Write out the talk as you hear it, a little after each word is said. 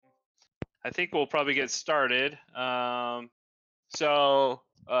I think we'll probably get started. So,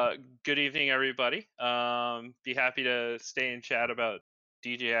 good evening, everybody. Be happy to stay and chat about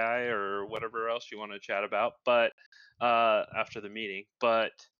DJI or whatever else you want to chat about, but after the meeting.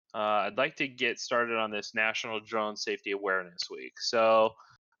 But I'd like to get started on this National Drone Safety Awareness Week. So,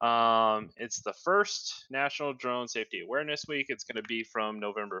 it's the first National Drone Safety Awareness Week. It's going to be from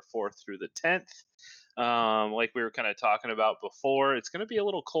November 4th through the 10th. Like we were kind of talking about before, it's going to be a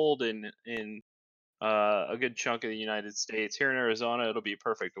little cold in a good chunk of the United States. Here in Arizona, it'll be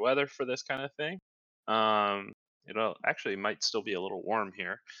perfect weather for this kind of thing. It'll actually might still be a little warm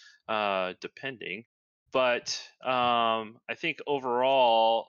here, depending. But I think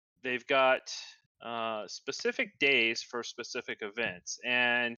overall, they've got specific days for specific events,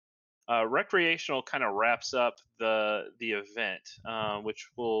 and recreational kind of wraps up the event, which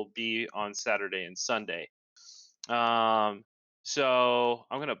will be on Saturday and Sunday. Um, so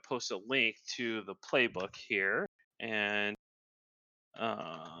I'm gonna post a link to the playbook here, and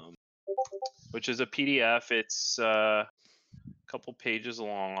um, which is a PDF. It's a couple pages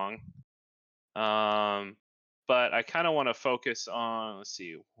long, um, but I kind of want to focus on. Let's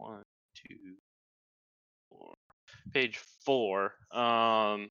see, one, two, four, page 4.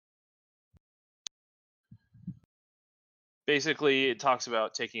 Basically, it talks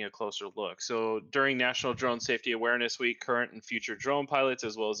about taking a closer look. So during National Drone Safety Awareness Week, current and future drone pilots,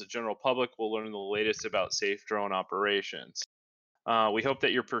 as well as the general public, will learn the latest about safe drone operations. We hope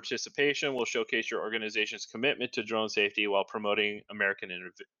that your participation will showcase your organization's commitment to drone safety while promoting American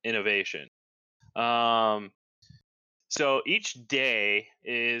innovation. So each day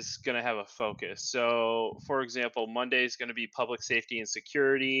is going to have a focus. So, for example, Monday is going to be public safety and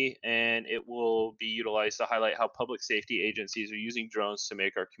security, and it will be utilized to highlight how public safety agencies are using drones to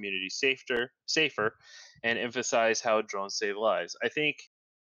make our community safer, and emphasize how drones save lives. I think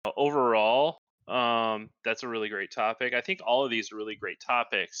overall, that's a really great topic. I think all of these are really great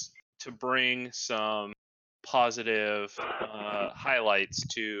topics to bring some positive highlights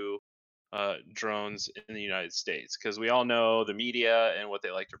to drones in the United States, because we all know the media and what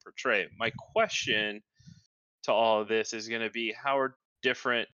they like to portray. My question to all of this is going to be, how are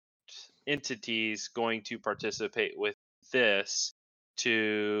different entities going to participate with this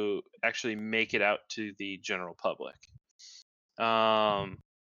to actually make it out to the general public?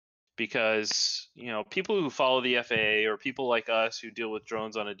 Because people who follow the FAA, or people like us who deal with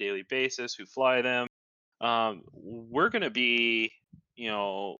drones on a daily basis, who fly them, we're going to be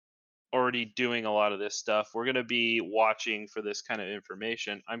already doing a lot of this stuff. We're going to be watching for this kind of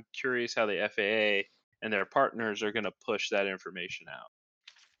information. I'm curious how the FAA and their partners are going to push that information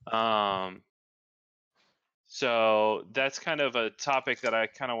out. So that's kind of a topic that I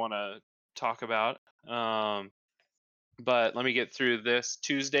kind of want to talk about. But let me get through this.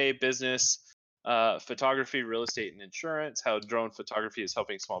 Tuesday, business, photography, real estate, and insurance, how drone photography is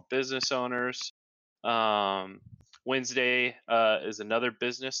helping small business owners. Wednesday is another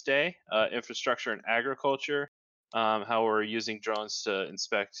business day, infrastructure and agriculture, how we're using drones to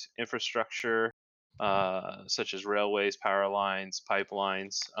inspect infrastructure, such as railways, power lines,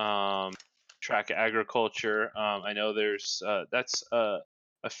 pipelines, track agriculture. I know that's a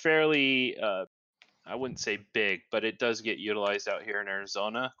fairly, I wouldn't say big, but it does get utilized out here in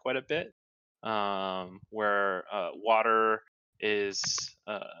Arizona quite a bit, where water is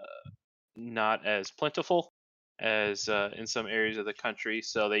not as plentiful as in some areas of the country.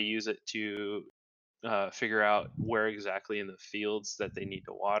 So they use it to figure out where exactly in the fields that they need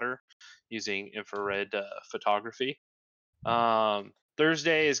to water using infrared photography.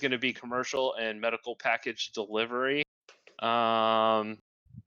 Thursday is going to be commercial and medical package delivery.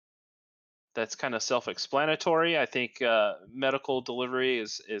 That's kind of self-explanatory. I think medical delivery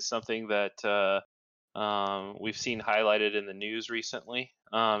is something that we've seen highlighted in the news recently.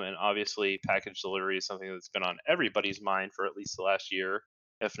 And obviously, package delivery is something that's been on everybody's mind for at least the last year,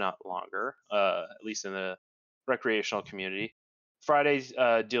 if not longer, at least in the recreational community. Friday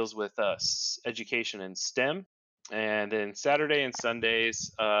deals with education and STEM. And then Saturday and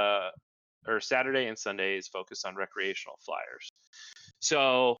Sundays, Saturday and Sundays focus on recreational flyers.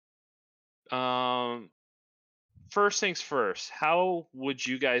 So, first things first, how would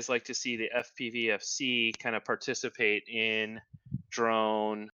you guys like to see the FPVFC kind of participate in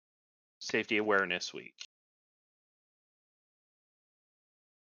Drone Safety Awareness Week?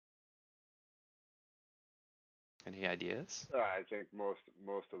 Any ideas? I think most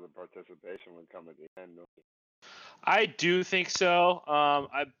of the participation would come at the end. I do think so.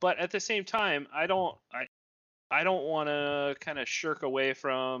 But at the same time, I don't want to kind of shirk away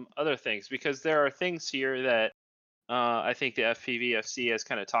from other things, because there are things here that I think the FPVFC has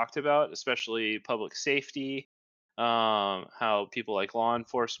kind of talked about, especially public safety, how people like law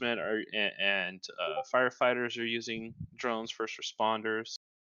enforcement and firefighters are using drones, first responders.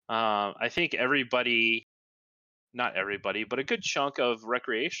 I think everybody, not everybody, but a good chunk of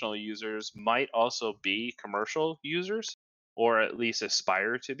recreational users might also be commercial users, or at least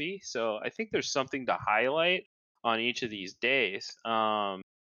aspire to be. So I think there's something to highlight on each of these days.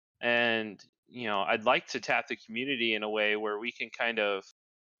 And I'd like to tap the community in a way where we can kind of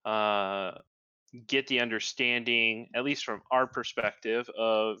uh, get the understanding, at least from our perspective,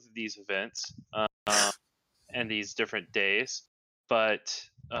 of these events and these different days, but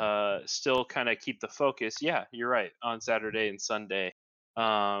still kind of keep the focus. Yeah, you're right, on Saturday and Sunday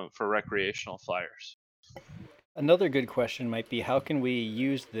for recreational flyers. Another good question might be, how can we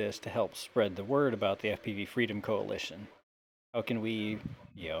use this to help spread the word about the FPV Freedom Coalition? How can we,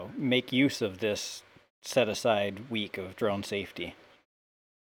 make use of this set-aside week of drone safety?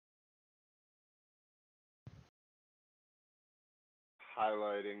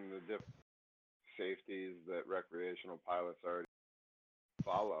 Highlighting the different safeties that recreational pilots already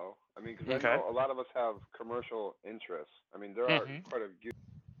follow. I mean, because I know a lot of us have commercial interests. I mean, there are there's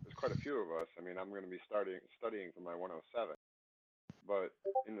quite a few of us. I mean, I'm going to be studying for my 107, but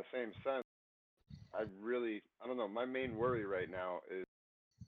in the same sense, I don't know. My main worry right now is,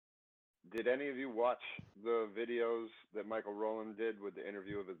 did any of you watch the videos that Michael Rowland did with the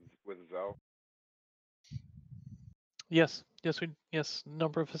interview with Zoe? Yes, a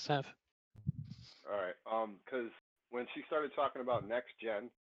number of us have. All right. Because when she started talking about next gen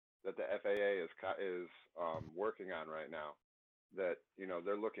that the FAA is working on right now, that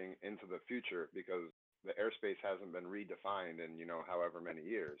they're looking into the future because the airspace hasn't been redefined in however many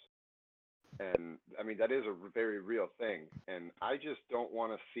years. And I mean, that is a very real thing. And I just don't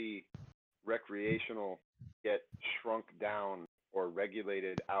want to see recreational get shrunk down or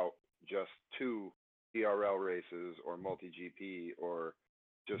regulated out just to DRL races or multi-GP or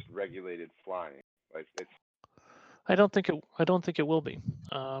just regulated flying. Like, it's. I don't think it will be.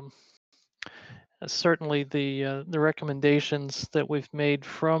 Certainly, the recommendations that we've made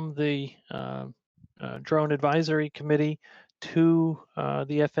from the Drone Advisory Committee to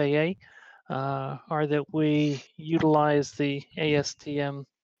the FAA are that we utilize the ASTM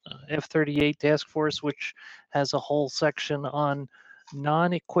F-38 task force, which has a whole section on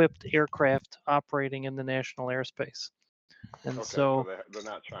non-equipped aircraft operating in the national airspace. And okay, so they're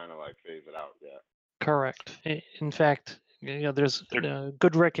not trying to phase it out yet. Correct. In fact, there's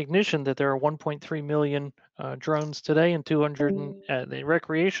good recognition that there are 1.3 million drones today, and 200 the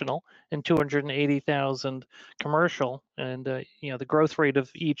recreational, and 280,000 commercial. And the growth rate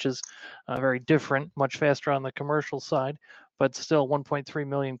of each is very different, much faster on the commercial side, but still 1.3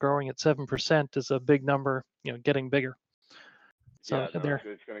 million growing at 7% is a big number. Getting bigger. So yeah, no,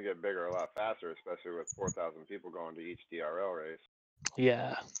 it's going to get bigger a lot faster, especially with 4,000 people going to each DRL race.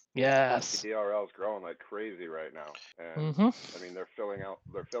 Yeah. Yes. DRL is growing like crazy right now, and I mean they're filling up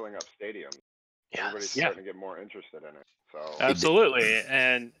stadiums. Yes. Everybody's starting to get more interested in it. So absolutely,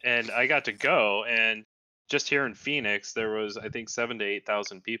 and I got to go, and just here in Phoenix, there was I think 7,000 to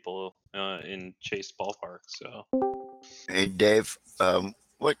 8,000 people in Chase Ballpark. So, hey Dave,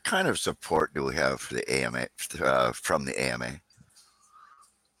 what kind of support do we have for the AMA from the AMA?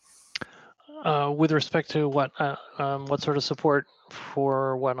 With respect to what sort of support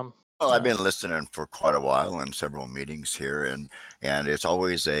for what? Well, I've been listening for quite a while in several meetings here, and it's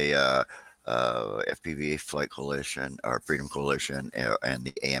always a FPV Flight Coalition or Freedom Coalition and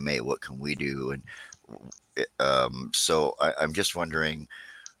the AMA. What can we do? And so I'm just wondering,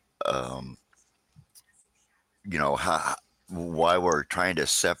 why we're trying to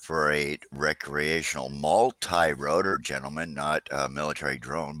separate recreational multi-rotor, gentlemen, not military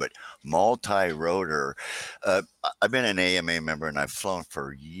drone, but multi-rotor. I've been an AMA member and I've flown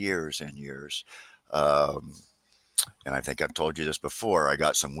for years and years. And I think I've told you this before. I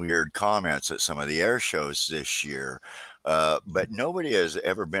got some weird comments at some of the air shows this year, but nobody has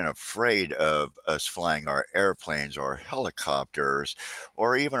ever been afraid of us flying our airplanes or helicopters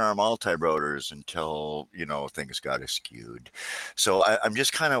or even our multi-rotors until, things got skewed. So I'm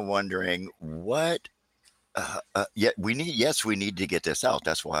just kind of wondering what. We need to get this out.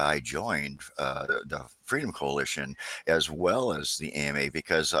 That's why I joined the Freedom Coalition as well as the AMA,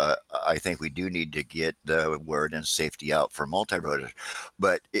 because I think we do need to get the word and safety out for multi-rotors.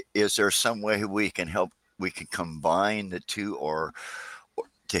 But is there some way we can help? We can combine the two, or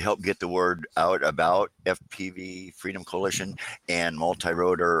to help get the word out about FPV Freedom Coalition and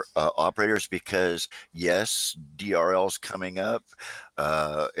multi-rotor operators, because yes, DRL's coming up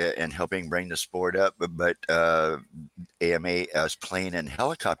and helping bring the sport up, but AMA as plane and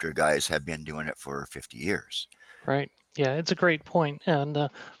helicopter guys have been doing it for 50 years. Right. Yeah, it's a great point. And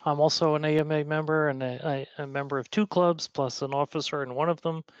I'm also an AMA member and a member of 2 clubs, plus an officer in one of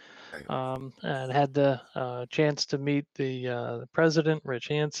them. And had the chance to meet the president, Rich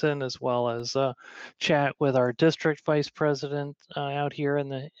Hansen, as well as chat with our district vice president out here in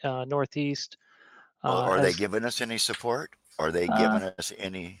the Northeast. Are they giving us any support? Are they giving us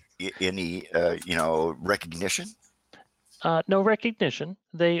any recognition? No recognition.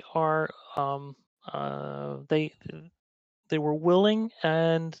 They are they were willing,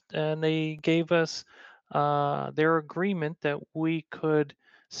 and they gave us their agreement that we could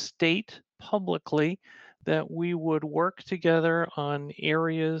state publicly that we would work together on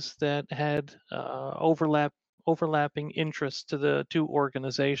areas that had overlapping interests to the 2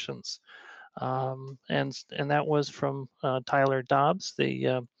 organizations. And that was from Tyler Dobbs,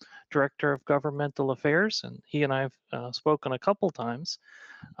 the Director of Governmental Affairs, and he and I have spoken a couple times.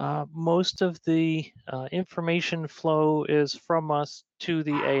 Most of the information flow is from us to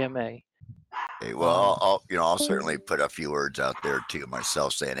the AMA. Okay, well, I'll certainly put a few words out there too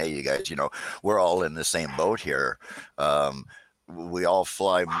myself, saying, hey, you guys, we're all in the same boat here. We all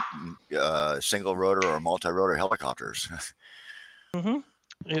fly single rotor or multi-rotor helicopters. Mm-hmm.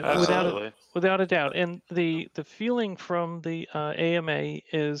 Without a doubt. And the feeling from the AMA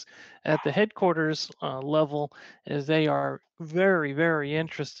is at the headquarters level is they are very, very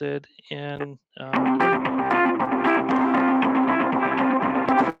interested in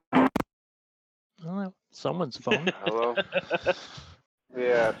someone's phone. Hello?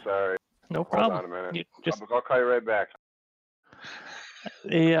 Yeah, sorry. No problem. Hold on a minute. I'll call you right back.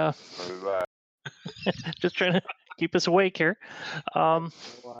 Yeah. Bye. Just trying to keep us awake here.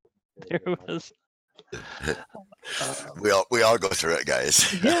 There was. We all go through it,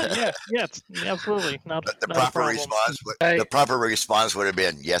 guys. Yeah, absolutely. Not the not proper response. The proper response would have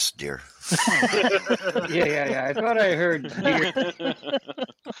been, "Yes, dear." Yeah. I thought I heard dear.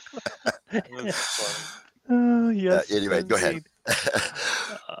 Yes. Anyway, go ahead.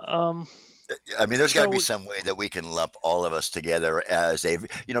 I mean, there's got to be some way that we can lump all of us together as a,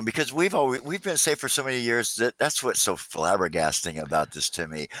 because we've been safe for so many years that's what's so flabbergasting about this to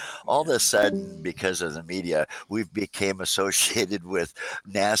me. All of a sudden, because of the media, we've became associated with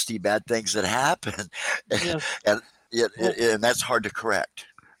nasty, bad things that happen, and that's hard to correct.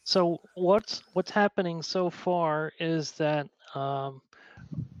 So what's happening so far is that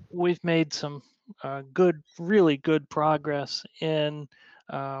we've made some really good progress in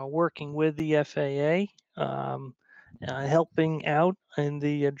working with the FAA, helping out in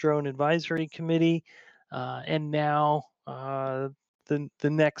the Drone Advisory Committee, and now the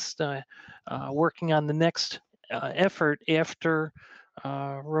next working on the next effort after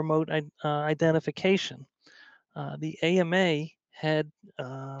remote identification. The AMA had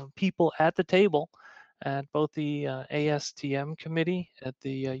people at the table at both the ASTM committee, at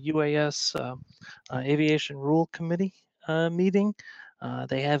the UAS Aviation Rule Committee meeting.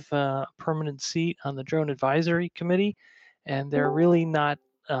 They have a permanent seat on the Drone Advisory Committee, and they're really not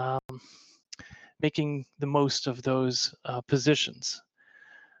making the most of those positions.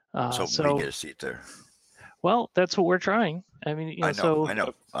 So we get a seat there. Well, that's what we're trying. I mean, I know.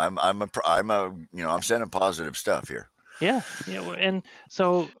 I'm sending positive stuff here. Yeah, and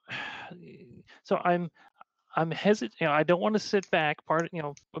so I'm hesitant. I don't want to sit back.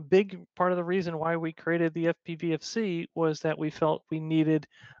 A big part of the reason why we created the FPVFC was that we felt we needed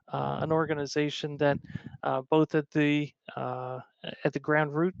an organization that both at the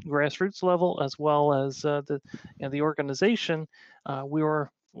grassroots level, as well as the organization, we're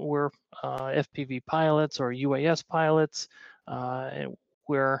FPV pilots or UAS pilots.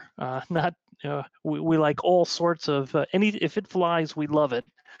 We're not. We like all sorts of if it flies, we love it.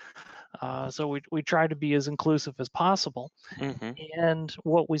 So we try to be as inclusive as possible. Mm-hmm. And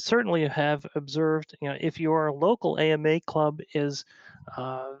what we certainly have observed, if your local AMA club has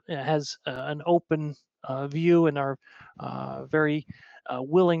an open view and are very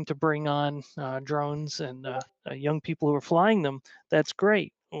willing to bring on drones and young people who are flying them, that's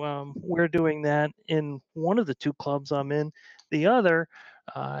great. We're doing that in one of the 2 clubs I'm in. The other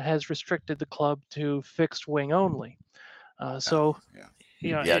has restricted the club to fixed wing only.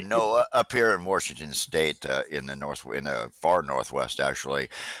 Yeah, no, up here in Washington State, in the far northwest, actually.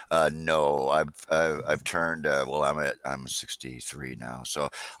 No, I've turned. Well, I'm 63 now, so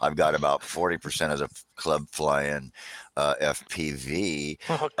I've got about 40% of the club flying FPV.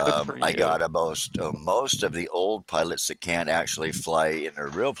 Oh, good for I you. got most of the old pilots that can't actually fly in their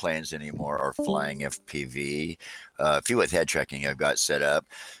real planes anymore are flying FPV. A few with head tracking I've got set up.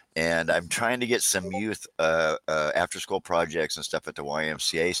 And I'm trying to get some youth after school projects and stuff at the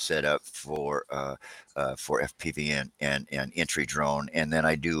YMCA set up for FPV and entry drone. And then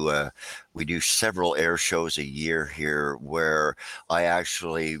we do several air shows a year here where I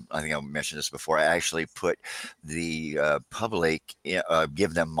think I mentioned this before, I actually put the public,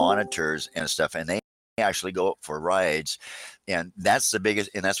 give them monitors and stuff, and they actually go up for rides. And that's the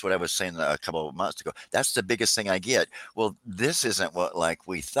biggest, and that's what I was saying a couple of months ago. That's the biggest thing I get. Well, this isn't what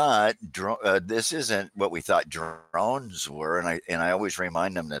we thought. This isn't what we thought drones were, and I always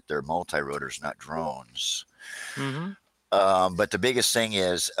remind them that they're multi-rotors, not drones. Mm-hmm. But the biggest thing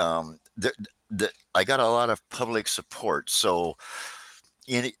is I got a lot of public support. So,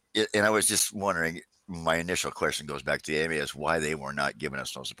 and I was just wondering. My initial question goes back to the AMA is why they were not giving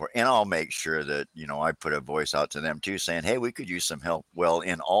us no support. And I'll make sure that, I put a voice out to them too, saying, hey, we could use some help. Well,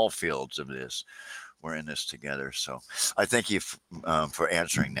 in all fields of this, we're in this together. So I thank you for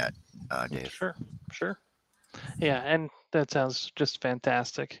answering that, Dave. Sure. Yeah, and that sounds just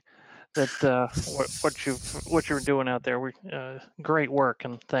fantastic. That what you're doing out there, great work,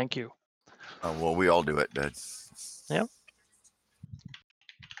 and thank you. Well, we all do it, Dad. Yep.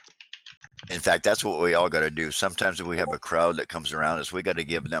 In fact, that's what we all got to do. Sometimes if we have a crowd that comes around us, we got to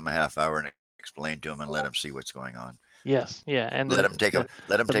give them a half hour and explain to them and let them see what's going on. Yes, yeah, and let them take a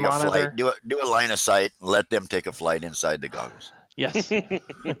flight. Do a line of sight. And let them take a flight inside the goggles. Yes.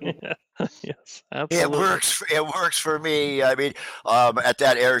 Yes, absolutely. It works for me. I mean, at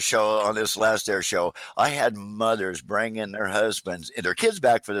that air show, on this last air show, I had mothers bringing their husbands and their kids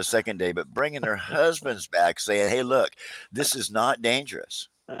back for the second day, but bringing their husbands back saying, hey, look, this is not dangerous.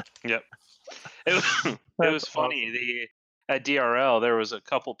 Yep. It was funny. At DRL, there was a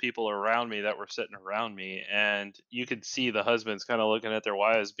couple people around me that were sitting around me, and you could see the husbands kind of looking at their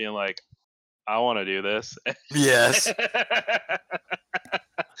wives, being like, "I want to do this." Yes.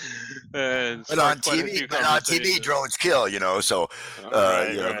 But on TV, drones kill. So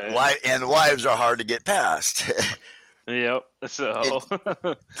right. Wives are hard to get past. Yep. So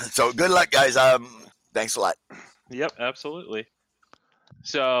good luck, guys. Thanks a lot. Yep, absolutely.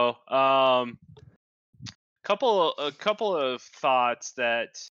 So, a couple of thoughts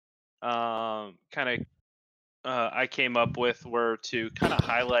that kind of I came up with were to kind of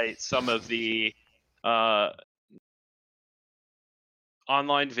highlight some of the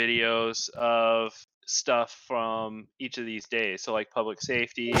online videos of stuff from each of these days. So, like public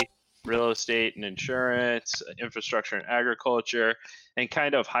safety, real estate and insurance, infrastructure and agriculture, and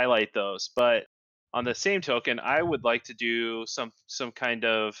kind of highlight those. But on the same token, I would like to do some kind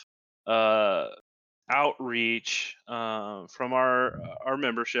of outreach from our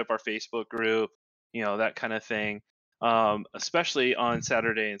membership, our Facebook group, that kind of thing, especially on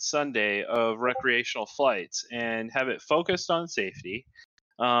Saturday and Sunday, of recreational flights, and have it focused on safety,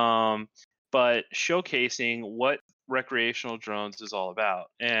 but showcasing what recreational drones is all about.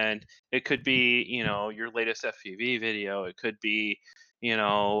 And it could be, your latest FPV video. It could be,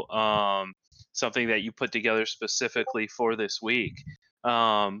 something that you put together specifically for this week.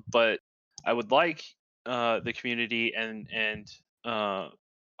 But I would like the community and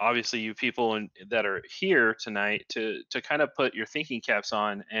obviously you people that are here tonight to kind of put your thinking caps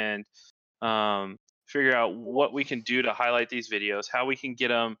on and figure out what we can do to highlight these videos, how we can get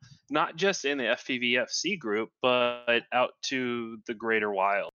them not just in the FPVFC group, but out to the greater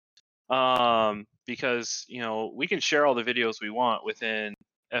wild. Because we can share all the videos we want within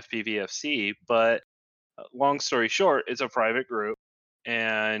FPVFC, but long story short, it's a private group,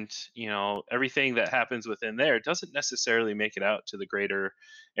 and everything that happens within there doesn't necessarily make it out to the greater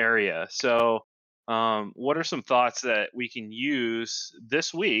area. So what are some thoughts that we can use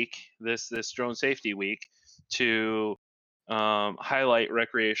this week, this drone safety week, to highlight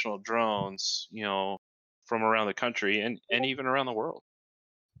recreational drones from around the country and even around the world?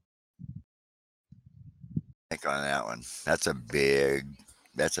 On that one, that's a big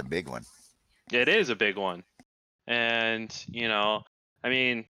one. It is a big one. And I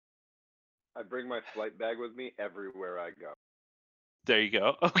mean, I bring my flight bag with me everywhere I go. There you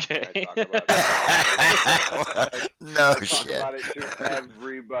go. Okay. No I shit. talk about it to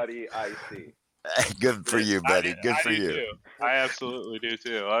everybody I see. Good for you, buddy. Good for you. Too. I absolutely do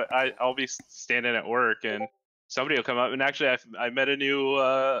too. I'll be standing at work and somebody will come up, and actually I met a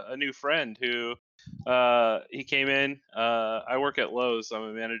new friend who he came in. I work at Lowe's. I'm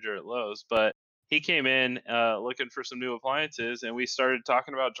a manager at Lowe's, but he came in looking for some new appliances, and we started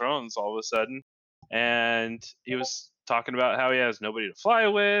talking about drones all of a sudden. And he was talking about how he has nobody to fly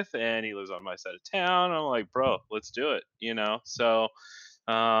with, and he lives on my side of town. I'm like, bro, let's do it. So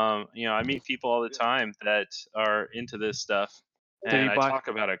I meet people all the time that are into this stuff, Did he and I buy? talk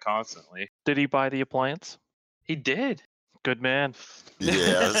about it constantly. Did he buy the appliance? He did. Good man. Yeah,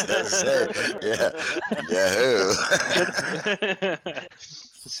 I was gonna say, Yahoo.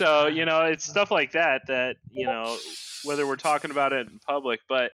 So it's stuff like that whether we're talking about it in public,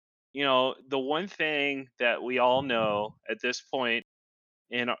 but the one thing that we all know at this point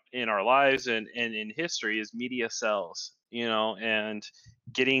in our lives and in history is media sells. And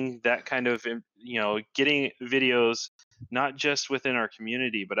getting that kind of getting videos not just within our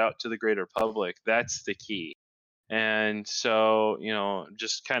community but out to the greater public, that's the key. And so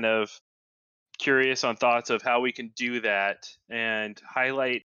just kind of curious on thoughts of how we can do that and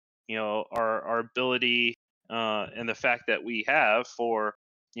highlight our ability and the fact that we have for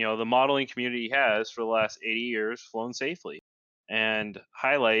the modeling community has for the last 80 years flown safely, and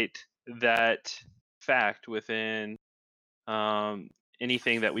highlight that fact within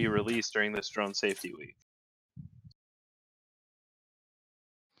anything that we release during this Drone Safety Week.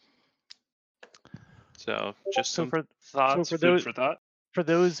 So just some thoughts, food for thought. For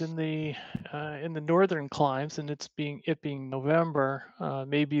those in the northern climes, and it being November,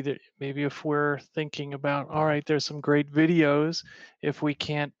 maybe if we're thinking about, all right, there's some great videos, if we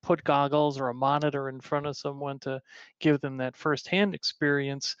can't put goggles or a monitor in front of someone to give them that firsthand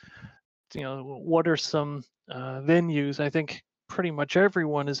experience, what are some venues? I think pretty much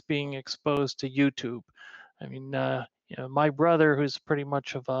everyone is being exposed to YouTube. I mean, my brother, who's pretty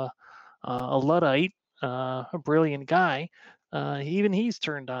much of a Luddite, a brilliant guy, even he's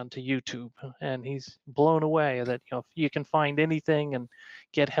turned on to YouTube, and he's blown away that if you can find anything and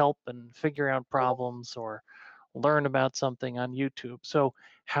get help and figure out problems or learn about something on YouTube. So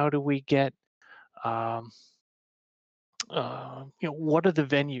how do we get what are the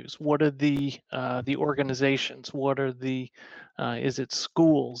venues? What are the organizations? What are the is it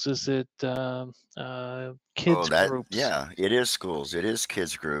schools? Is it kids groups? Yeah, it is schools. It is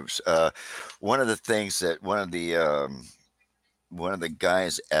kids groups. One of the things that one of the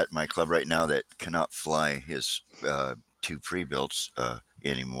guys at my club right now that cannot fly his two pre-builts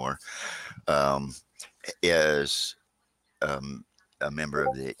anymore is a member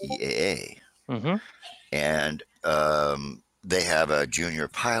of the EAA. Mm-hmm. And they have a junior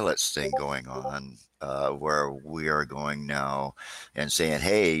pilots thing going on where we are going now and saying,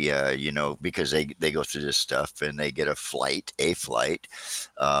 hey, because they go through this stuff and they get a flight. And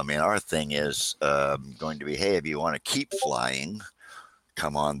our thing is going to be, hey, if you want to keep flying,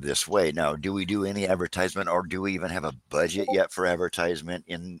 come on this way. Now, do we do any advertisement, or do we even have a budget yet for advertisement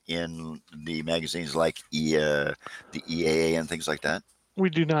in the magazines like the EAA and things like that? We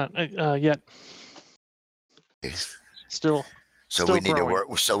do not yet. Still we need growing. to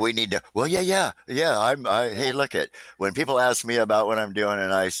work. So we need to. Well, yeah. Hey, look at when people ask me about what I'm doing,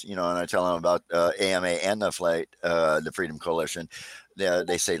 and I tell them about AMA and the flight, the Freedom Coalition.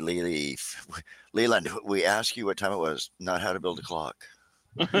 They say, Leland, we asked you what time it was, not how to build a clock.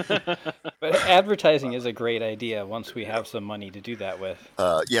 But advertising is a great idea once we have some money to do that with.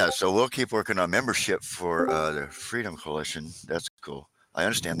 Yeah, so we'll keep working on membership for the Freedom Coalition. That's cool. I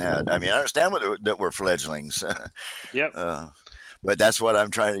understand that. I mean, I understand that we're fledglings. Yep. But that's what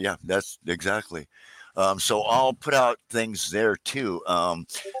I'm trying to. Yeah, that's exactly. So I'll put out things there too,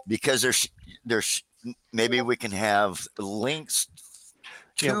 because there's maybe we can have links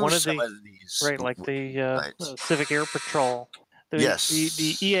to one of some of these. Right, like the Civic Air Patrol. Yes.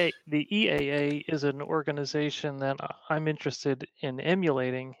 The EAA is an organization that I'm interested in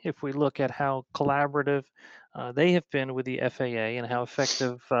emulating if we look at how collaborative they have been with the FAA and how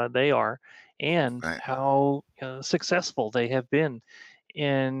effective they are, and how successful they have been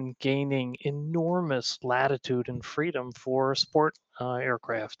in gaining enormous latitude and freedom for sport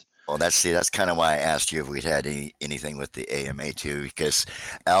aircraft. Well, that's kind of why I asked you if we'd had anything with the AMA too, because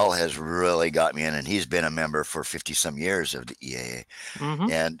Al has really got me in, and he's been a member for 50 some years of the EAA,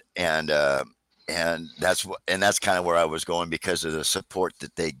 and that's kind of where I was going because of the support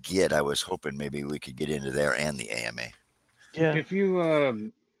that they get. I was hoping maybe we could get into there and the AMA. Yeah.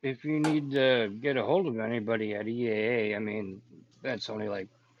 If you need to get a hold of anybody at EAA, I mean, that's only like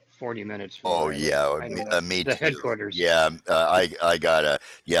 40 minutes. Oh yeah, me the too. Headquarters. Yeah, I gotta.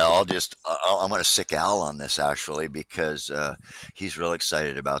 Yeah, I'm gonna sick Al on this actually because he's real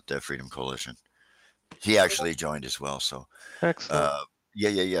excited about the Freedom Coalition. He actually joined as well. So, Excellent.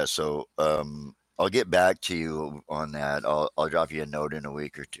 yeah. So, I'll get back to you on that. I'll drop you a note in a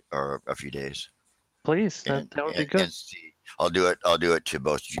week or two, or a few days, Please, that and would be and, good. and see. I'll do it. I'll do it to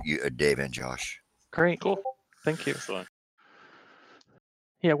both you, Dave and Josh. Great. Cool. Thank you. Excellent.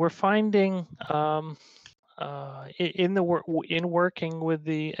 Yeah, we're finding in working with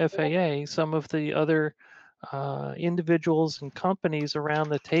the FAA, some of the other individuals and companies around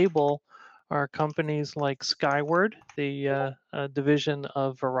the table are companies like Skyward, the division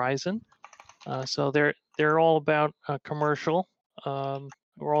of Verizon. So they're all about commercial.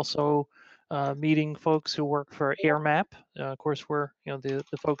 We're also meeting folks who work for AirMap. Of course, we're the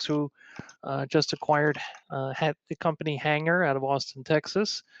folks who just acquired had the company Hangar out of Austin,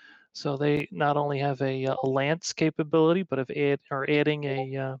 Texas. So they not only have a Lance capability, but are adding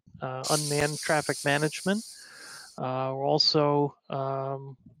a unmanned traffic management. We're also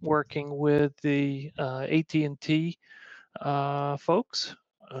working with the AT&T folks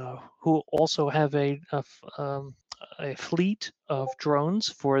who also have a fleet of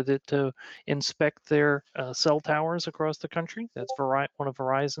drones to inspect their cell towers across the country. That's one of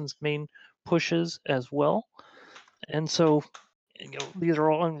Verizon's main pushes as well. And so these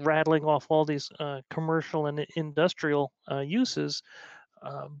are all rattling off all these commercial and industrial uses,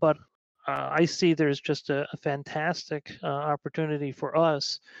 but I see there's just a fantastic opportunity for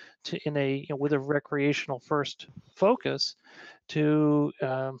us to, with a recreational first focus, to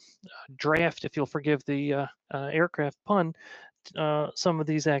draft, if you'll forgive the aircraft pun, some of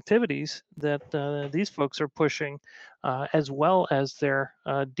these activities that these folks are pushing, as well as their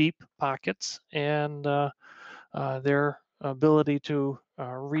deep pockets and their ability to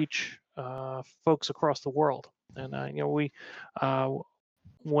reach folks across the world. And we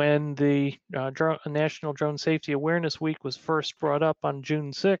when the National Drone Safety Awareness Week was first brought up on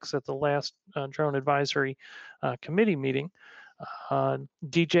June 6th at the last Drone Advisory Committee meeting,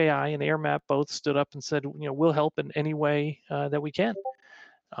 DJI and AirMap both stood up and said, we'll help in any way that we can.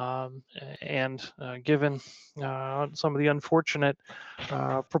 And given some of the unfortunate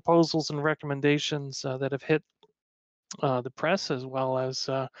proposals and recommendations that have hit the press, as well as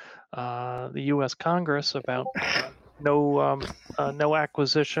the U.S. Congress about no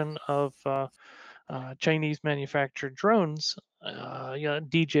acquisition of Chinese manufactured drones,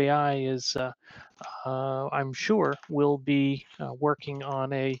 DJI is, I'm sure, will be working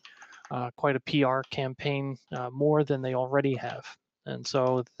on quite a PR campaign more than they already have. And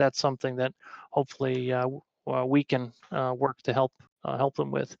so that's something that hopefully we can work to help them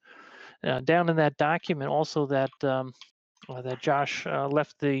with. Down in that document, also that Josh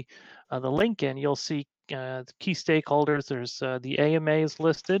left the link in, you'll see the key stakeholders. There's the AMA is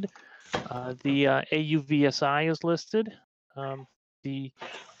listed, the AUVSI is listed, the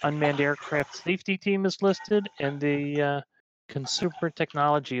Unmanned Aircraft Safety Team is listed, and the Consumer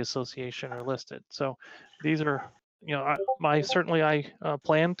Technology Association are listed. So these are, certainly I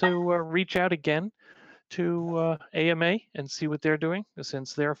plan to reach out again to AMA and see what they're doing,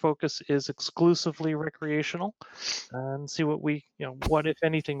 since their focus is exclusively recreational, and see what if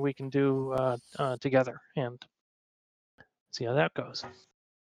anything we can do together, and see how that goes.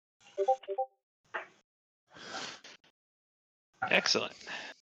 Excellent.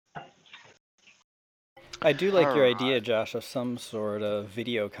 I do like your Alright. idea, Josh, of some sort of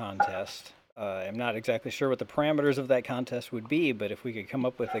video contest. I'm not exactly sure what the parameters of that contest would be, but if we could come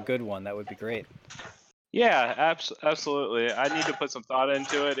up with a good one, that would be great. Yeah, absolutely. I need to put some thought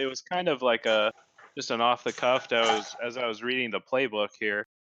into it. It was kind of like just an off the cuff. As I was reading the playbook here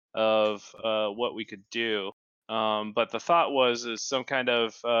of what we could do. But the thought is some kind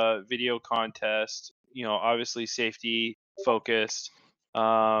of video contest. Obviously safety focused,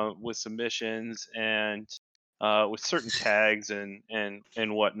 with submissions and with certain tags and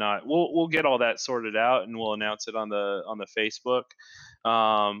whatnot. We'll get all that sorted out, and we'll announce it on the Facebook.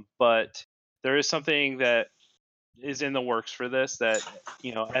 But there is something that is in the works for this that,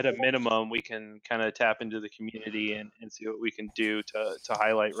 at a minimum, we can kind of tap into the community and see what we can do to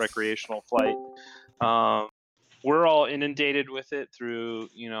highlight recreational flight. We're all inundated with it through,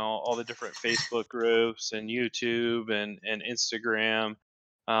 all the different Facebook groups and YouTube and Instagram.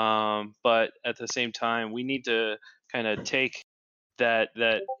 But at the same time, we need to kind of take that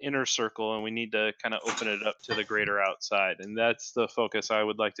inner circle, and we need to kind of open it up to the greater outside. And that's the focus I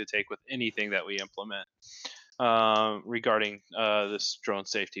would like to take with anything that we implement regarding this drone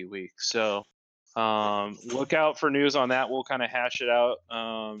safety week. So look out for news on that. We'll kind of hash it out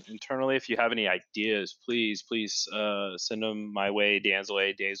internally. If you have any ideas, please send them my way, Dan's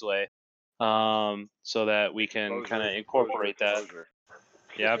way, Dave's way, so that we can kind of incorporate that.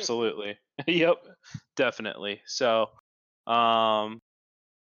 Yeah, absolutely. Yep, definitely. So, but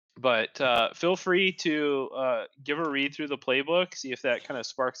feel free to give a read through the playbook, see if that kind of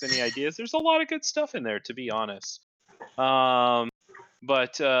sparks any ideas. There's a lot of good stuff in there, to be honest. But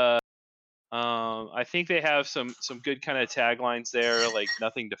I think they have some good kind of taglines there, like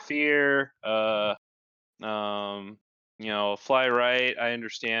 "Nothing to fear." Um, Fly right. I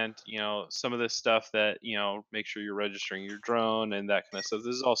understand. Some of this stuff that make sure you're registering your drone and that kind of stuff.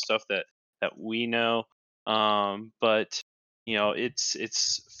 This is all stuff that we know. But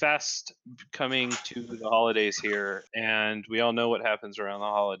it's fast coming to the holidays here, and we all know what happens around the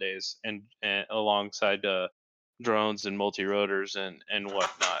holidays, and alongside drones and multi-rotors and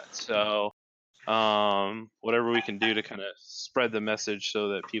whatnot. So whatever we can do to kind of spread the message so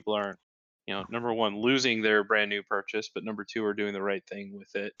that people aren't, number one, losing their brand new purchase, but number two, are doing the right thing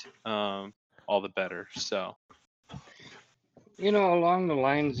with it, all the better. So, Along the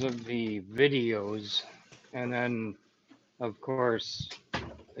lines of the videos, and then, of course,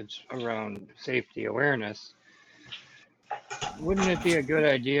 it's around safety awareness. Wouldn't it be a good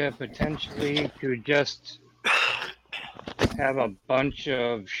idea potentially to just have a bunch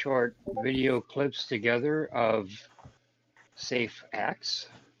of short video clips together of safe acts,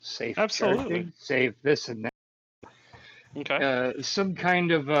 safe absolutely. charging, safe this and that? Okay. Some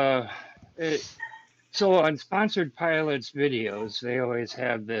kind of so on Sponsored Pilots videos, they always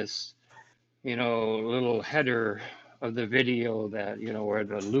have this, little header of the video that, where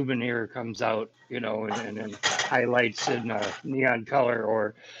the luminaire comes out, and highlights in a neon color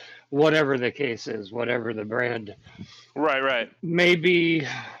or whatever the case is, whatever the brand. Right. Maybe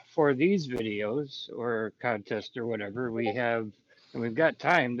for these videos or contest or whatever, and we've got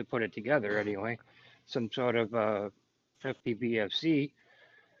time to put it together anyway, some sort of FPVFC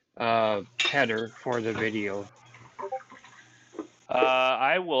header for the video.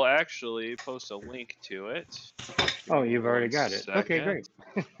 I will actually post a link to it. Oh, you've already got it. Okay, great.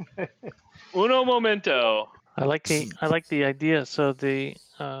 Uno momento. I like the idea. So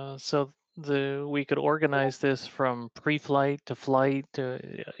we could organize this from pre-flight to flight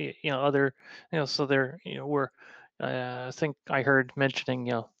to other so there we're I think I heard mentioning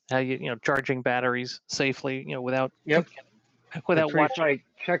how charging batteries safely without Yep. without watching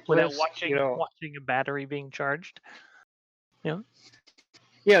checklist, watching a battery being charged. Yeah,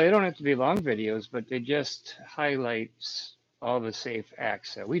 they don't have to be long videos, but they just highlights all the safe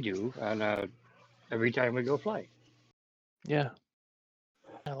acts that we do on every time we go fly. Yeah,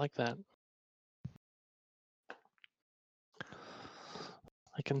 I like that.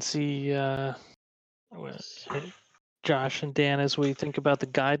 I can see Josh and Dan as we think about the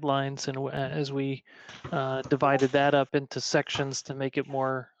guidelines and as we divided that up into sections to make it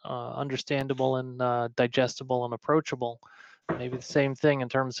more understandable and digestible and approachable. Maybe the same thing in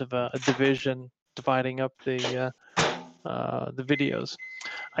terms of a division, dividing up the videos.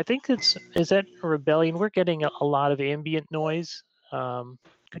 I think is that Rebellion. We're getting a lot of ambient noise.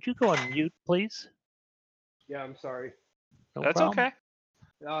 Could you go on mute, please? Yeah, I'm sorry. No That's problem. okay.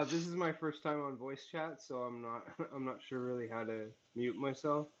 This is my first time on voice chat, so I'm not sure really how to mute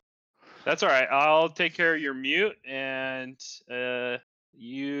myself. That's all right. I'll take care of your mute, and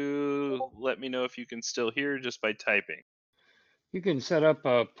you let me know if you can still hear just by typing. You can set up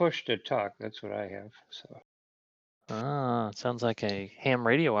a push to talk. That's what I have. So. Sounds like a ham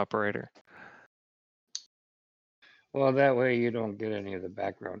radio operator. Well, that way you don't get any of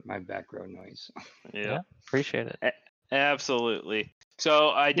my background noise. Yeah, appreciate it. Absolutely.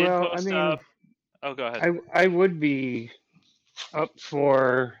 So I did post up. Oh, go ahead. I would be up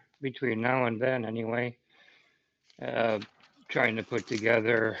for between now and then anyway, trying to put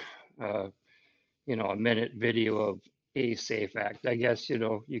together, a minute video of a safe act. I guess,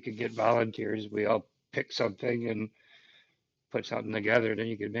 you could get volunteers. We all pick something and put something together, then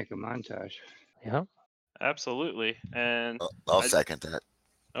you could make a montage. Yeah. Absolutely. And I'll second that.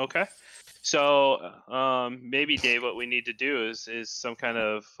 Okay. So maybe, Dave, what we need to do is some kind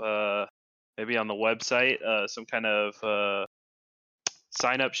of maybe on the website, some kind of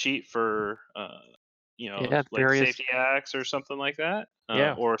sign up sheet for like various safety acts or something like that.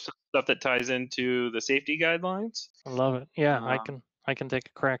 Yeah. Or stuff that ties into the safety guidelines. I love it. Yeah, I can take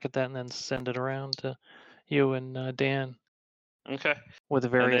a crack at that and then send it around to you and Dan. Okay. With the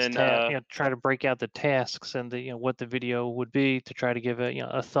various tasks, try to break out the tasks and the what the video would be to try to give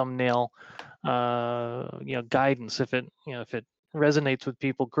a thumbnail, guidance. If it if it resonates with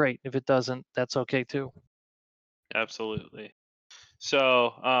people, great. If it doesn't, that's okay too. Absolutely.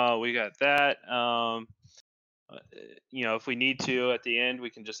 So we got that. If we need to at the end, we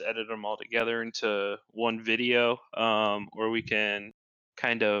can just edit them all together into one video, or we can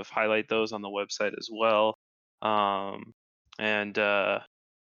kind of highlight those on the website as well. And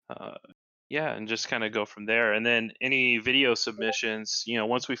yeah, and just kind of go from there. And then any video submissions,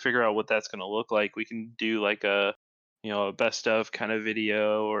 once we figure out what that's going to look like, we can do like a best of kind of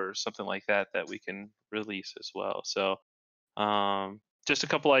video or something like that we can release as well. So just a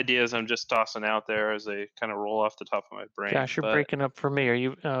couple ideas I'm just tossing out there as they kind of roll off the top of my brain. Josh, you're breaking up for me. Are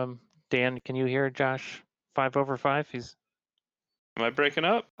you, Dan? Can you hear Josh? 5 over 5. Am I breaking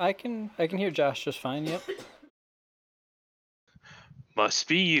up? I can hear Josh just fine. Yep. Must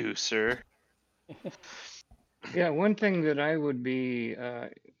be you, sir. Yeah, one thing that I would be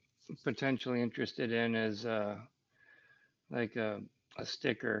potentially interested in is like a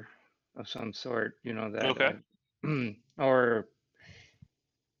sticker of some sort, that Okay. or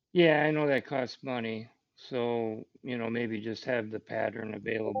yeah, I know that costs money. So, maybe just have the pattern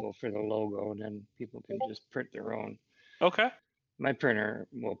available for the logo, and then people can just print their own. Okay. My printer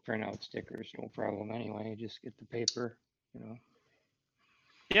will print out stickers, no problem anyway. Just get the paper,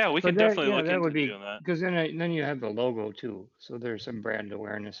 Yeah, we But can that, definitely look that into would be doing that. because then you have the logo too. So there's some brand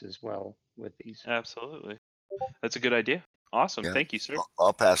awareness as well with these. Absolutely. That's a good idea. Awesome. Yeah. Thank you, sir.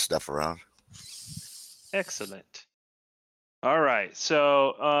 I'll pass stuff around. Excellent. All right.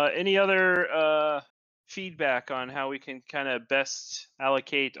 So any other feedback on how we can kind of best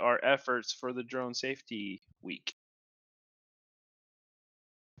allocate our efforts for the Drone Safety Week?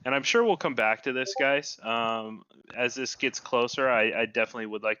 And I'm sure we'll come back to this, guys. As this gets closer, I definitely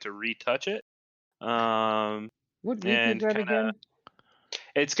would like to retouch it. What week and is that again?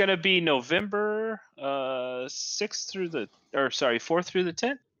 It's going to be November 4th through the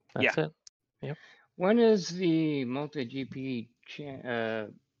 10th. That's it. Yep. When is the MultiGP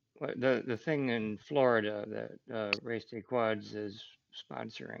the thing in Florida that Race Day Quads is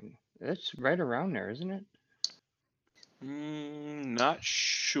sponsoring? That's right around there, isn't it? Not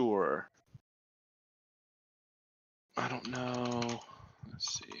sure. I don't know.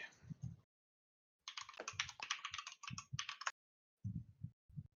 Let's see.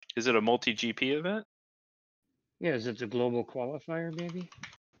 Is it a multi-GP event? Yeah, is it the global qualifier, maybe?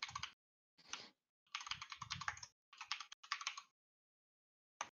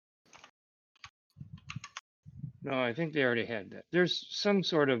 No, I think they already had that. There's some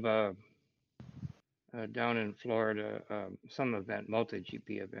sort of down in Florida, some event,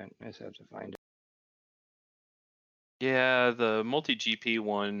 multi-GP event. I just have to find it. Yeah, the multi-GP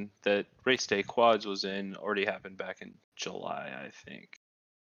one that Race Day Quads was in already happened back in July, I think.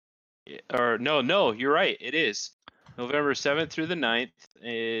 Yeah, or no, you're right. It is. November 7th through the 9th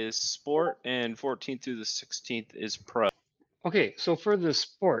is sport, and 14th through the 16th is pro. Okay, so for the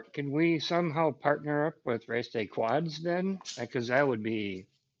sport, can we somehow partner up with Race Day Quads then? Because that would be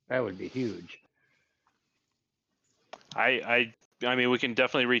huge. I mean, we can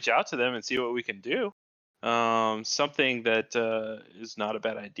definitely reach out to them and see what we can do. Something that is not a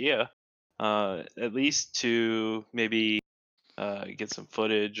bad idea. At least to maybe get some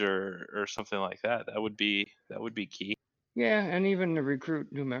footage or something like that. That would be key. Yeah, and even to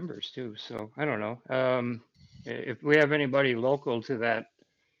recruit new members too. So I don't know. If we have anybody local to that,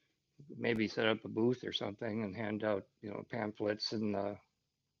 maybe set up a booth or something and hand out, pamphlets and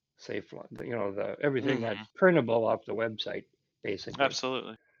safe, the everything that's printable off the website, basically.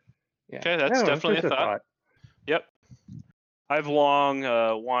 Absolutely. Yeah. Okay, that's definitely just a thought. Yep. I've long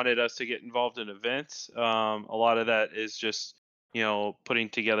wanted us to get involved in events. A lot of that is just putting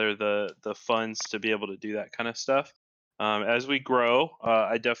together the funds to be able to do that kind of stuff. As we grow,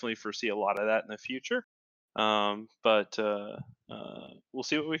 I definitely foresee a lot of that in the future. But we'll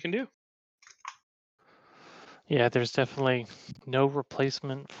see what we can do. Yeah, there's definitely no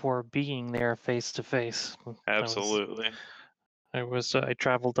replacement for being there face to face. Absolutely. I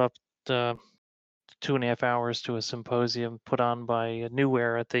traveled up 2.5 hours to a symposium put on by New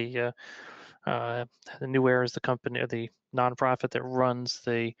Air at the New Air is the company, the nonprofit that runs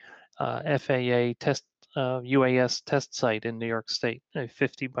the FAA test UAS test site in New York State, a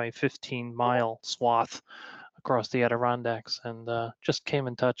 50 by 15 mile swath across the Adirondacks, and just came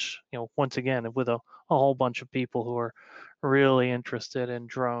in touch, once again with a whole bunch of people who are really interested in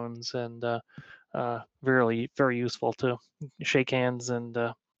drones, and very, very useful to shake hands and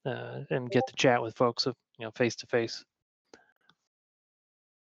get to chat with folks, face to face.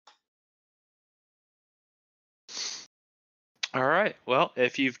 All right. Well,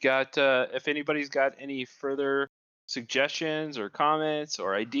 if anybody's got any further suggestions or comments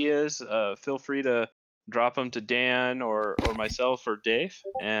or ideas, feel free to drop them to Dan or myself or Dave.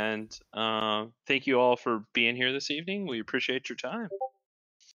 And thank you all for being here this evening. We appreciate your time.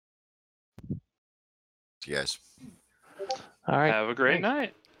 Yes. All right. Have a great Thanks.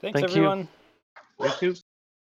 night. Thanks, Thank you. everyone. You too.